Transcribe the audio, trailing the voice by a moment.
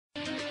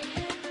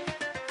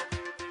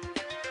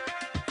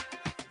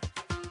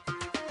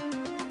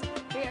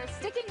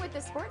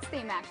sports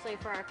theme actually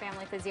for our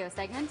family physio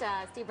segment.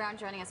 Steve Brown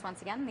joining us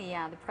once again,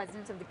 the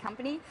president of the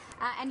company,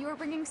 and you are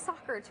bringing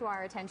soccer to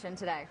our attention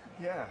today.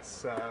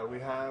 Yes, we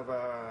have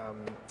our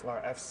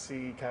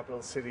FC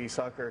Capital City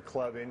Soccer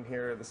Club in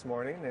here this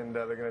morning, and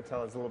they're going to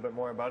tell us a little bit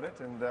more about it.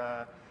 And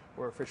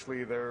we're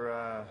officially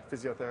their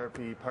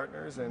physiotherapy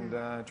partners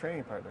and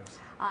training partners.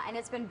 And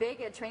it's been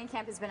big. Training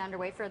camp has been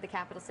underway for the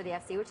Capital City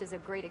FC, which is a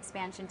great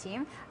expansion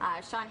team.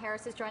 Shaun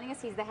Harris is joining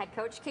us. He's the head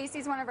coach.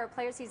 Casey's one of our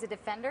players. He's a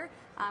defender.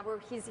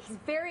 He's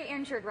very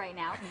injured right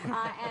now.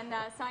 And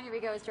Sonia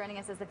Rigo is joining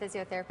us as the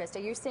physiotherapist. Are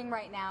you seeing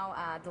right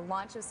now the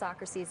launch of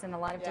soccer season, a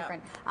lot of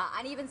different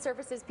uneven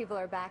surfaces, people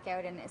are back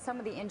out, and some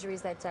of the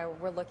injuries that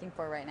we're looking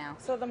for right now?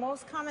 So the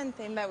most common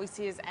thing that we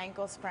see is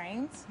ankle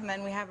sprains, and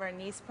then we have our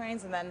knee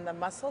sprains, and then the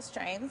muscle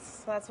strains.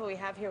 So that's what we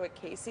have here with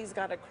Casey. He's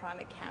got a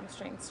chronic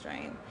hamstring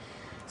strain.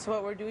 So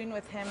what we're doing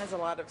with him is a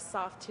lot of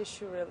soft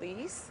tissue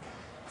release.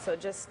 So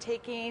just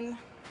taking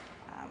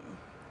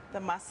the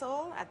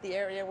muscle at the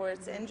area where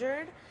it's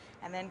injured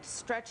and then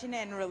stretching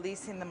it and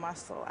releasing the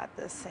muscle at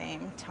the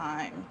same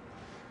time.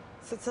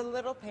 So it's a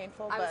little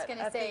painful, but I was going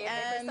to say,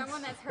 for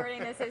someone that's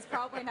hurting this is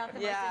probably not the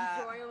most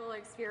enjoyable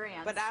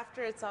experience. But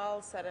after it's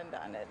all said and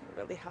done, it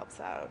really helps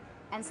out.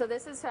 And so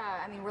this is,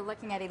 I mean, we're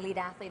looking at elite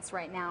athletes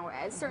right now.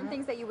 Certain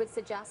things that you would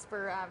suggest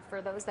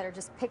for those that are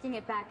just picking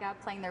it back up,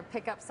 playing their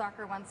pickup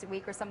soccer once a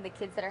week, or some of the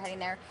kids that are heading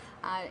there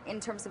in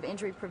terms of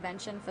injury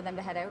prevention for them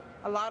to head out?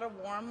 A lot of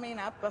warming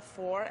up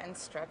before and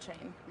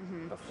stretching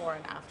before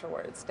and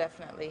afterwards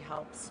definitely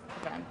helps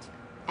prevent.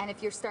 And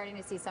if you're starting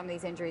to see some of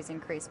these injuries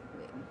increase,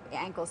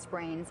 ankle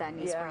sprains,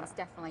 knee sprains,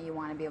 definitely you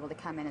want to be able to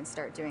come in and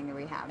start doing the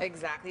rehab.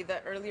 Exactly.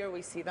 The earlier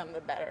we see them,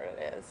 the better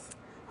it is.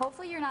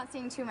 Hopefully you're not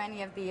seeing too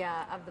many of the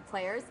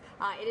players.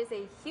 It is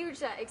a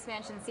huge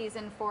expansion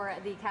season for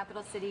the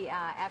Capital City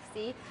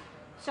FC.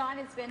 Shaun,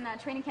 it's been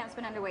training camp's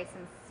been underway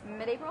since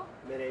mid-April?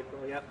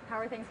 Mid-April, yep. How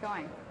are things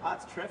going?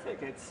 It's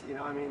terrific. It's, you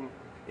know, I mean,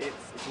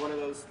 it's one of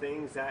those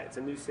things that it's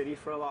a new city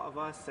for a lot of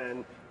us,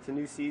 and it's a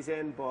new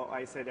season, but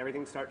like I said,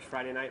 everything starts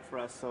Friday night for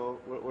us, so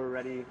we're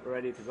ready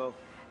to go.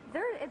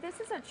 This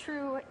is a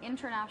true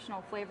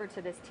international flavor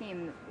to this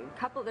team.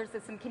 There's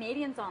some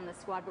Canadians on the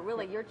squad, but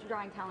really you're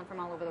drawing talent from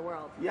all over the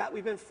world. Yeah,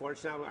 we've been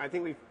fortunate. I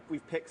think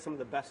we've picked some of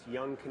the best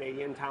young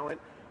Canadian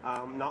talent,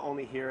 not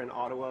only here in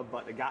Ottawa,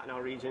 but the Gatineau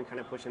region, kind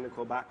of pushing to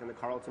Quebec and the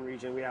Carleton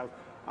region. We have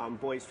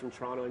boys from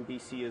Toronto and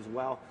BC as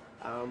well.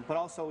 But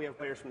also we have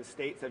players from the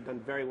States that have done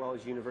very well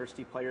as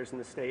university players in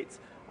the States,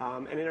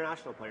 and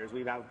international players.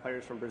 We have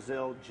players from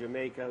Brazil,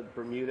 Jamaica,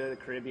 Bermuda, the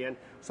Caribbean.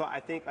 So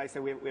I think, like I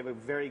said, we have a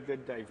very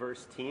good,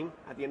 diverse team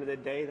at the end of the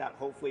day that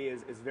hopefully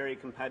is very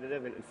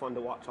competitive and fun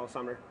to watch all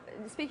summer.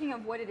 Speaking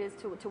of what it is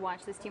to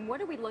watch this team,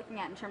 what are we looking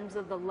at in terms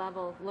of the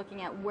level,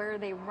 looking at where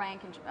they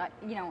rank,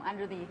 you know,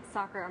 under the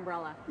soccer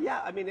umbrella?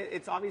 Yeah, I mean,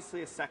 it's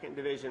obviously a second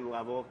division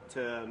level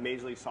to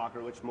Major League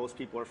Soccer, which most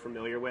people are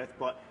familiar with,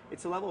 but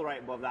it's a level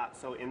right above that.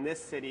 So in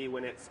this city,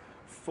 when it's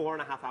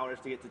 4.5 hours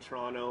to get to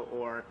Toronto,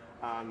 or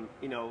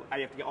you know, I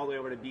have to get all the way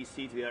over to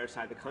BC to the other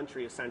side of the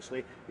country,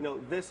 essentially, you know,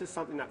 this is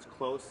something that's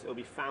close. It'll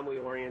be family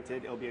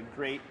oriented. It'll be a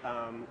great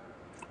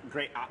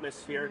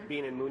atmosphere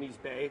being in Mooney's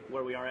Bay,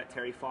 where we are at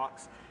Terry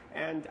Fox.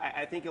 And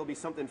I think it'll be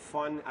something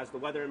fun as the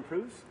weather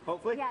improves,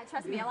 hopefully. Yeah,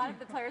 trust me, a lot of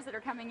the players that are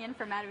coming in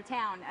from out of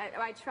town,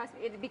 I trust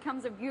it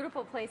becomes a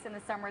beautiful place in the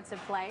summer to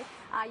play.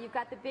 You've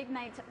got the big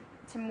night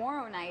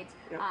tomorrow night,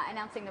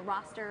 announcing the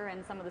roster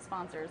and some of the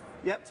sponsors.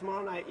 Yep,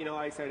 tomorrow night, you know,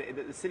 like I said,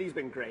 the city's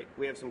been great.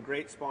 We have some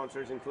great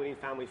sponsors, including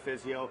Family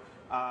Physio.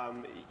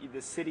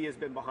 The city has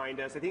been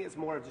behind us. I think it's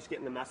more of just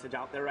getting the message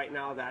out there right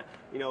now that,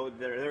 you know,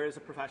 there is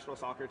a professional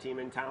soccer team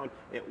in town.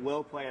 It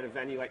will play at a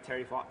venue like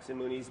Terry Fox in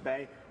Mooney's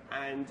Bay.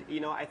 And,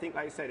 you know, I think,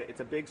 like I said, it's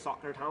a big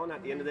soccer town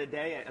at the end of the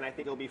day, and I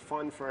think it'll be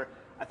fun for,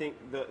 I think,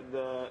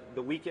 the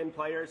weekend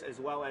players as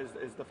well as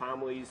the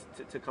families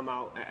to come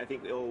out. I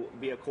think it'll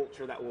be a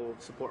culture that will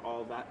support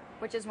all of that.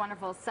 Which is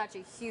wonderful. Such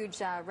a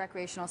huge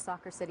recreational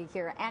soccer city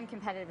here, and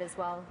competitive as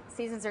well.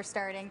 Seasons are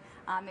starting.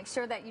 Make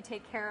sure that you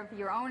take care of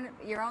your own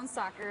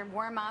soccer,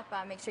 warm up,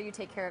 make sure you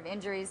take care of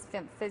injuries,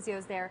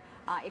 physios there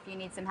if you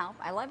need some help.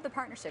 I love the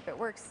partnership. It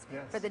works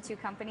for the two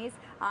companies.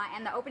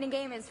 And the opening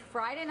game is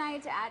Friday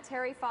night at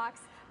Terry Fox.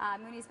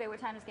 Mooney's Bay, what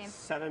time is the game?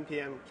 7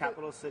 p.m.,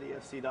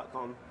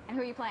 capitalcityfc.com. And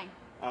who are you playing?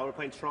 We're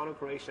playing Toronto,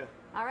 Croatia.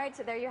 All right,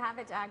 so there you have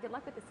it. Good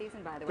luck with the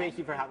season, by the way. Thank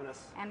you for having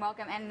us. And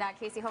welcome. And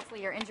Casey,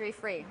 hopefully you're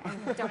injury-free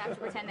and don't have to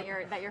pretend that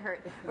you're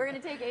hurt. We're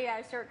going to take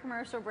a short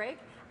commercial break.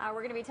 We're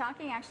going to be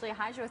talking actually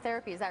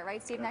hydrotherapy. Is that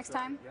right, Steve? That's next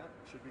time? Yeah,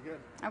 should be good.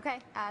 Okay,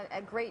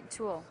 a great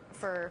tool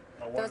for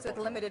those with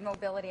limited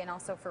mobility and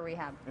also for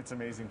rehab. It's an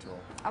amazing tool.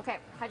 Okay,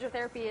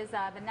 hydrotherapy is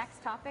the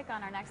next topic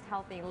on our next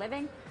Healthy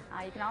Living.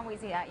 You can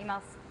always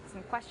email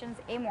some questions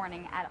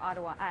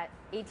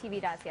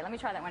amorning@atv.ca. Let me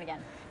try that one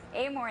again.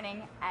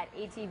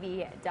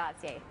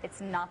 amorning@atv.ca. It's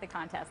not the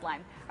contest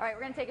line. All right, we're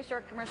going to take a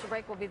short commercial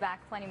break. We'll be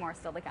back. Plenty more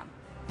still to come.